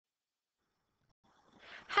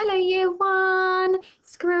Hello Year 1,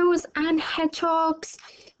 squirrels and hedgehogs.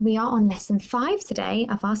 We are on lesson 5 today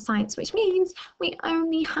of our science, which means we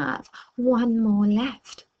only have one more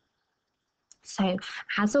left. So,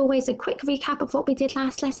 as always, a quick recap of what we did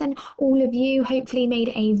last lesson. All of you hopefully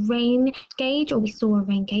made a rain gauge, or we saw a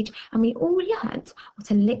rain gauge, and we all learnt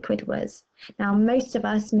what a liquid was. Now, most of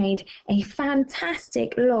us made a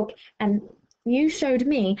fantastic log, and you showed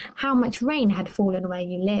me how much rain had fallen where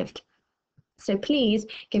you lived. So please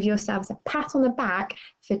give yourselves a pat on the back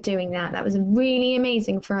for doing that. That was really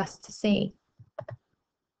amazing for us to see.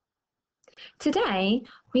 Today,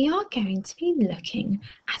 we are going to be looking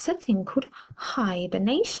at a thing called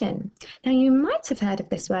hibernation. Now, you might have heard of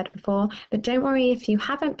this word before, but don't worry if you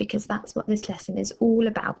haven't, because that's what this lesson is all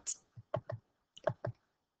about.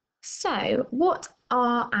 So, what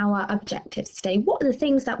are our objectives today? What are the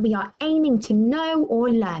things that we are aiming to know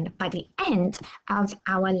or learn by the end of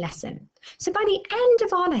our lesson? So by the end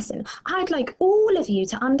of our lesson, I'd like all of you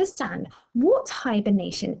to understand what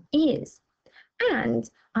hibernation is and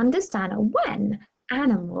understand when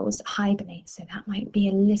animals hibernate. So that might be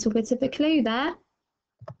a little bit of a clue there.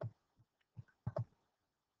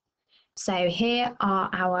 So here are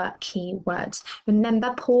our key words.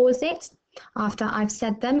 Remember, pause it after I've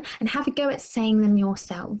said them and have a go at saying them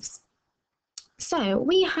yourselves. So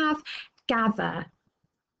we have gather,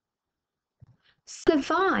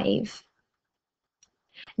 survive,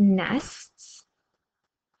 nests,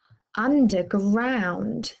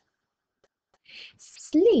 underground,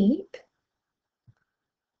 sleep,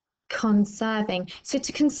 conserving. So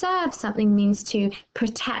to conserve something means to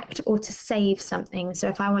protect or to save something. So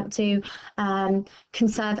if I want to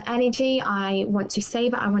conserve energy, I want to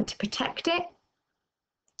save it, I want to protect it.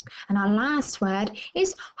 And our last word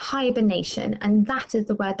is hibernation, and that is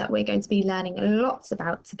the word that we're going to be learning lots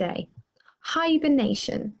about today.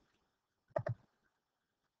 Hibernation.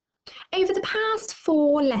 Over the past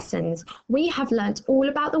 4 lessons, we have learnt all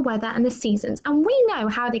about the weather and the seasons, and we know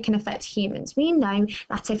how they can affect humans. We know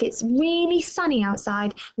that if it's really sunny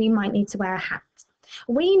outside, we might need to wear a hat.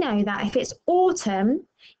 We know that if it's autumn,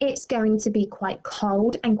 it's going to be quite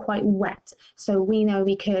cold and quite wet. So we know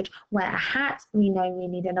we could wear a hat, we know we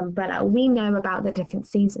need an umbrella, we know about the different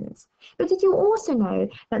seasons. But did you also know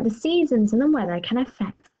that the seasons and the weather can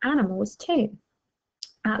affect animals too?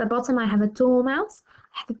 At the bottom I have a dormouse,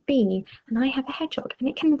 I have a bee, and I have a hedgehog, and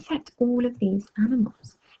it can affect all of these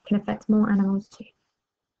animals. It can affect more animals too.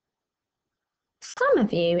 Some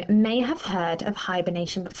of you may have heard of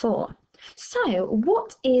hibernation before. So,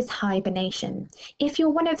 what is hibernation? If you're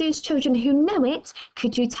one of those children who know it,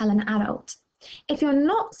 could you tell an adult? If you're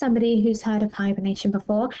not somebody who's heard of hibernation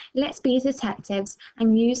before, let's be detectives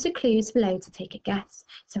and use the clues below to take a guess.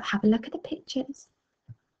 So have a look at the pictures.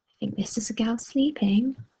 I think this is a girl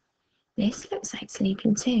sleeping. This looks like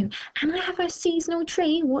sleeping too. And I have a seasonal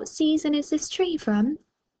tree. What season is this tree from?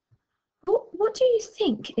 What do you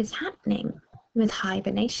think is happening with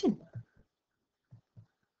hibernation?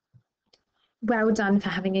 Well done for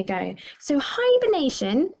having a go. So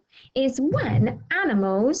hibernation is when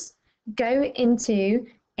animals go into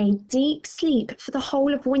a deep sleep for the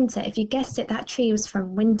whole of winter. If you guessed it, that tree was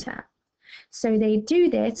from winter. So they do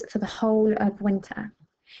this for the whole of winter.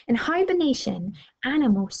 In hibernation,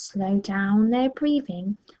 animals slow down their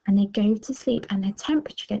breathing and they go to sleep, and their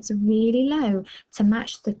temperature gets really low to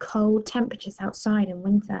match the cold temperatures outside in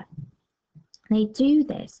winter. They do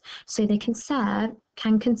this so they can save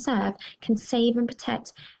and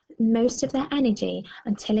protect most of their energy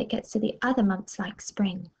until it gets to the other months like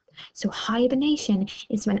spring. So hibernation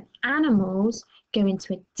is when animals go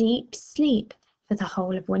into a deep sleep for the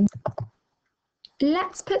whole of winter.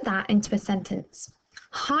 Let's put that into a sentence.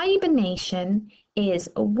 Hibernation is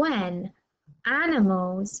when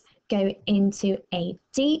animals go into a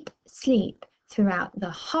deep sleep throughout the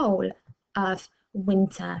whole of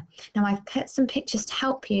winter. Now I've put some pictures to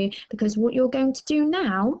help you, because what you're going to do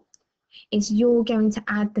now is you're going to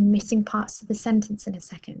add the missing parts to the sentence in a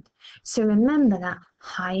second. So remember that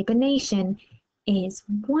hibernation is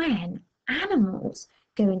when animals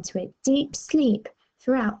go into a deep sleep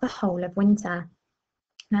throughout the whole of winter.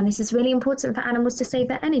 Now, this is really important for animals to save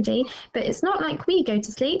their energy, but it's not like we go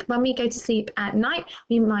to sleep. When we go to sleep at night,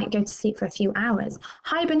 we might go to sleep for a few hours.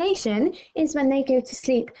 Hibernation is when they go to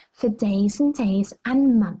sleep for days and days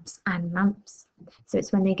and months and months. So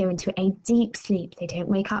it's when they go into a deep sleep. They don't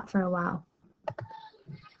wake up for a while.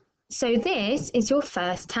 So this is your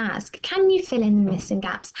first task. Can you fill in the missing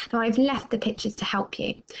gaps? Now, I've left the pictures to help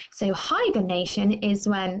you. So hibernation is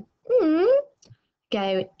when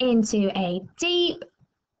go into a deep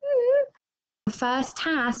the first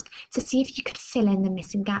task to see if you could fill in the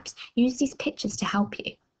missing gaps. Use these pictures to help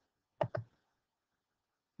you.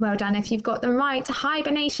 Well done if you've got them right.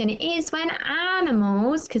 Hibernation is when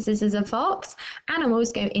animals, because this is a fox,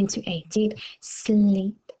 animals go into a deep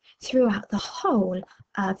sleep throughout the whole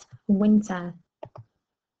of winter.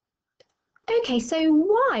 Okay, so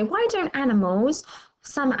why? Why don't animals,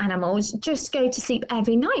 some animals, just go to sleep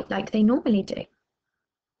every night like they normally do?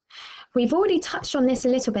 We've already touched on this a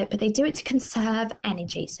little bit, but they do it to conserve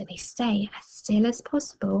energy. So they stay as still as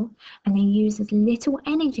possible and they use as little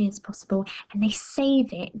energy as possible and they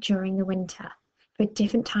save it during the winter for a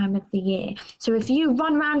different time of the year. So if you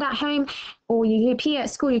run around at home or you pee at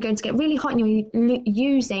school, you're going to get really hot and you're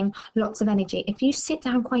using lots of energy. If you sit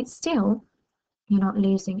down quite still, you're not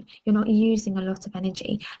using a lot of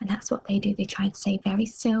energy. And that's what they do. They try and stay very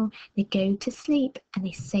still. They go to sleep and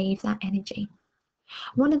they save that energy.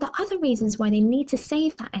 One of the other reasons why they need to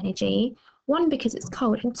save that energy, one, because it's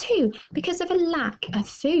cold, and two, because of a lack of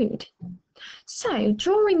food. So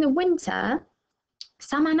during the winter,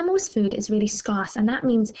 some animals' food is really scarce, and that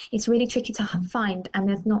means it's really tricky to find, and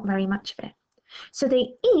there's not very much of it. So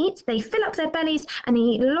they fill up their bellies, and they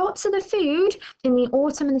eat lots of the food in the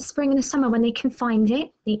autumn and the spring and the summer when they can find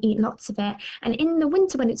it. They eat lots of it. And in the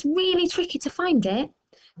winter, when it's really tricky to find it,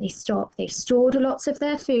 they stop. They've stored lots of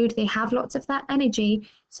their food. They have lots of that energy.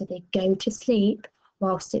 So they go to sleep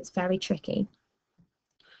whilst it's very tricky.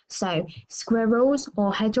 So squirrels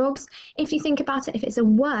or hedgehogs, if you think about it, if it's a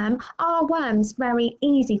worm, are worms very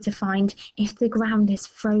easy to find if the ground is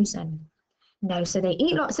frozen? No, so they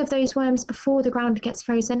eat lots of those worms before the ground gets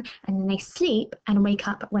frozen, and then they sleep and wake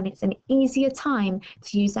up when it's an easier time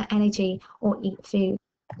to use that energy or eat food.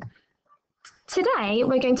 Today,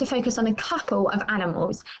 we're going to focus on a couple of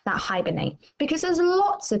animals that hibernate because there's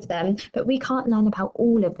lots of them, but we can't learn about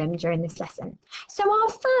all of them during this lesson. So our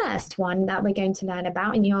first one that we're going to learn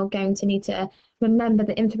about, and you're going to need to remember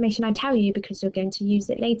the information I tell you because you're going to use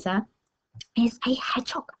it later, is a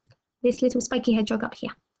hedgehog, this little spiky hedgehog up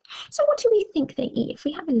here. So what do we think they eat? If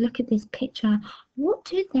we have a look at this picture, what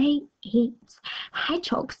do they eat?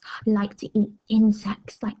 Hedgehogs like to eat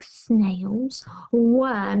insects like snails,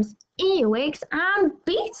 worms, earwigs and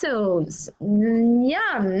beetles.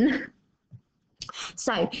 Yum!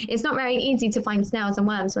 So it's not very easy to find snails and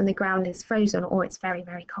worms when the ground is frozen or it's very,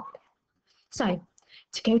 very cold. So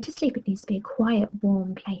to go to sleep, it needs to be a quiet,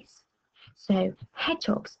 warm place. So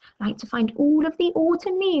hedgehogs like to find all of the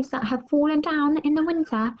autumn leaves that have fallen down in the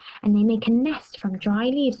winter, and they make a nest from dry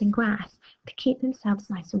leaves and grass to keep themselves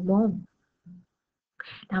nice and warm.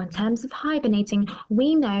 Now, in terms of hibernating,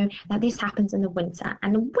 we know that this happens in the winter,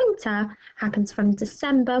 and the winter happens from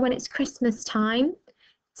December when it's Christmas time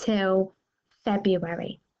till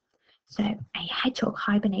February. So a hedgehog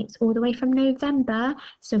hibernates all the way from November,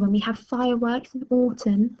 so when we have fireworks in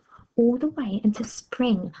autumn, all the way into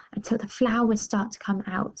spring until the flowers start to come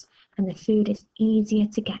out and the food is easier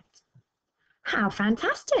to get. How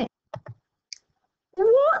fantastic!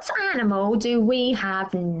 What animal do we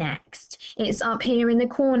have next? It's up here in the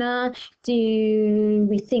corner. Do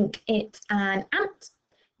we think it's an ant?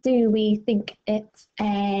 Do we think it's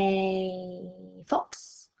a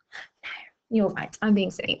fox? No, you're right, I'm being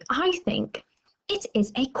silly. I think it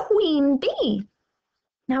is a queen bee.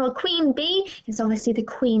 Now, a queen bee is obviously the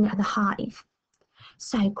queen of the hive.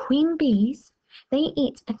 So queen bees, they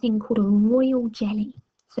eat a thing called a royal jelly.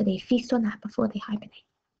 So they feast on that before they hibernate.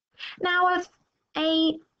 Now, if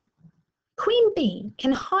a queen bee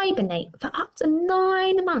can hibernate for up to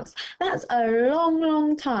 9 months, that's a long,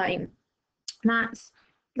 long time. That's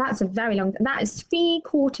a very long, that is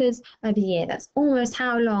 3/4 of a year. That's almost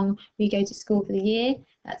how long we go to school for the year.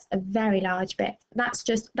 That's a very large bit. That's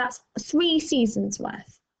 3 seasons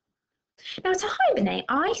worth. Now, to hibernate,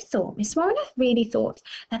 Miss Warren really thought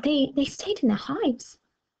that they stayed in their hives.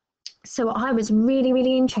 So I was really,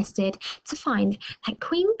 really interested to find that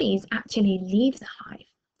queen bees actually leave the hive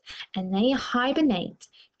and they hibernate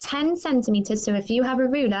 10 centimeters. So if you have a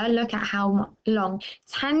ruler, look at how long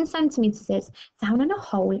 10 centimeters is down in a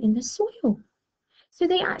hole in the soil. So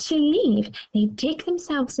they actually leave, they dig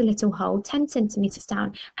themselves a little hole 10 centimeters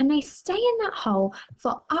down and they stay in that hole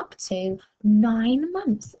for up to 9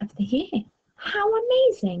 months of the year. How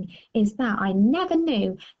amazing is that? I never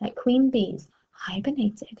knew that queen bees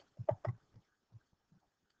hibernated.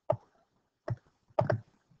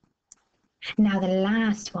 Now the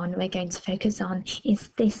last one we're going to focus on is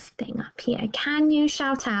this thing up here. Can you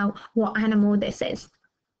shout out what animal this is?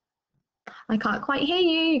 I can't quite hear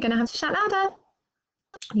you. You're going to have to shout louder.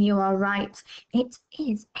 You are right. It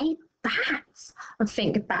is a bat. I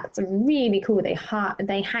think bats are really cool.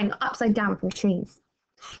 They hang upside down from trees.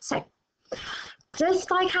 So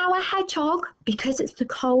Just like our hedgehog, because it's the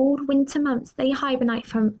cold winter months, they hibernate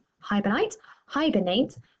from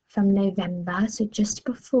November, so just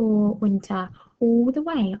before winter, all the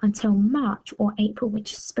way until March or April,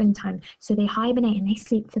 which is springtime. So they hibernate and they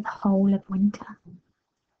sleep for the whole of winter.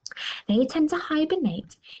 They tend to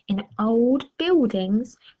hibernate in old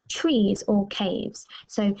buildings, trees, or caves.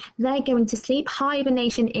 So they're going to sleep.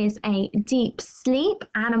 Hibernation is a deep sleep.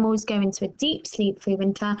 Animals go into a deep sleep through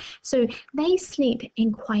winter. So they sleep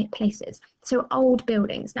in quiet places. So old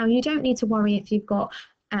buildings. Now, you don't need to worry if you've got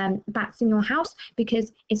bats in your house,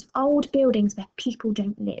 because it's old buildings where people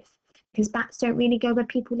don't live. Because bats don't really go where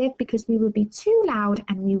people live, because we would be too loud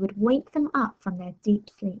and we would wake them up from their deep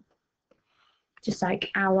sleep. Just like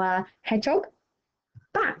our hedgehog,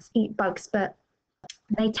 bats eat bugs, but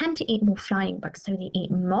they tend to eat more flying bugs. So they eat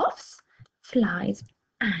moths, flies,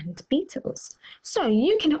 and beetles. So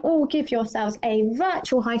you can all give yourselves a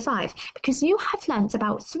virtual high five, because you have learnt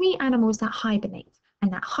about 3 animals that hibernate.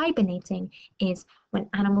 And that hibernating is when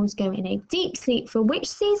animals go in a deep sleep for which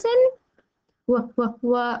season?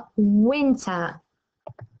 Winter.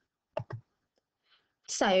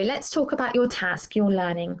 So let's talk about your task, your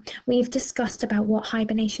learning. We've discussed about what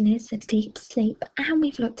hibernation is, a deep sleep, and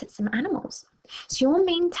we've looked at some animals. So your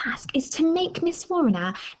main task is to make Miss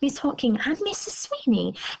Warner, Miss Hawking, and Mrs.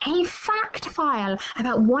 Sweeney a fact file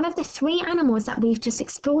about one of the 3 animals that we've just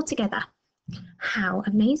explored together. How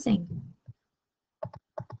amazing!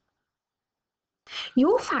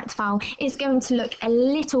 Your fact file is going to look a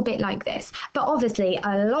little bit like this, but obviously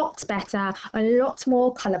a lot better, a lot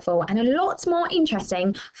more colourful, and a lot more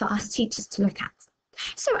interesting for us teachers to look at.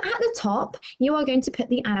 So at the top, you are going to put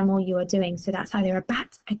the animal you are doing. So that's either a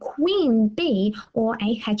bat, a queen bee, or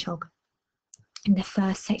a hedgehog. In the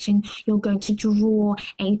first section, you're going to draw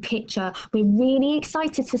a picture. We're really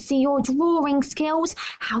excited to see your drawing skills.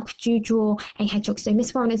 How could you draw a hedgehog? So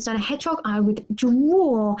Miss Warren has done a hedgehog. I would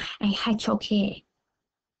draw a hedgehog here.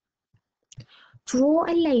 Draw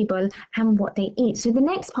a label and what they eat. So the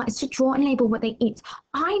next part is to draw and label what they eat.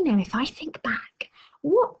 I know, if I think back,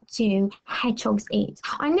 what do hedgehogs eat?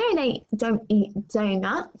 I know they don't eat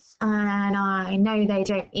donuts, and I know they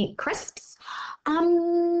don't eat crisps,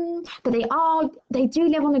 but they do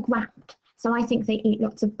live on the ground. So I think they eat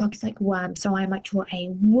lots of bugs like worms. So I might draw a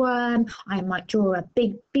worm, I might draw a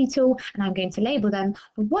big beetle, and I'm going to label them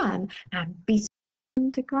a worm and beetle on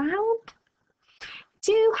the ground.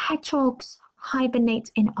 Do hedgehogs hibernate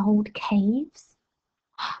in old caves?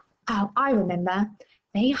 Oh, I remember.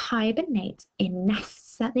 They hibernate in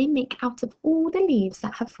nests that they make out of all the leaves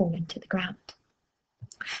that have fallen to the ground.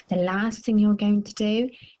 The last thing you're going to do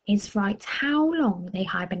is write how long they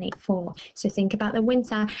hibernate for. So think about the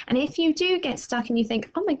winter. And if you do get stuck and you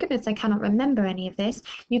think, oh my goodness, I cannot remember any of this,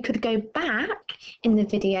 you could go back in the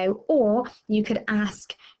video, or you could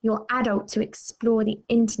ask your adult to explore the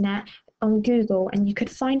internet on Google, and you could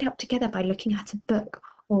find out together by looking at a book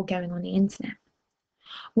or going on the internet.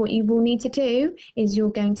 What you will need to do is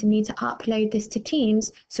you're going to need to upload this to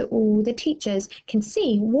Teams so all the teachers can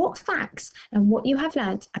see what facts and what you have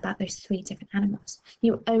learnt about those 3 different animals.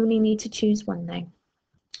 You only need to choose one though.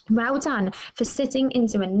 Well done for sitting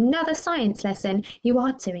into another science lesson. You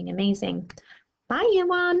are doing amazing. Bye,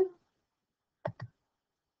 everyone.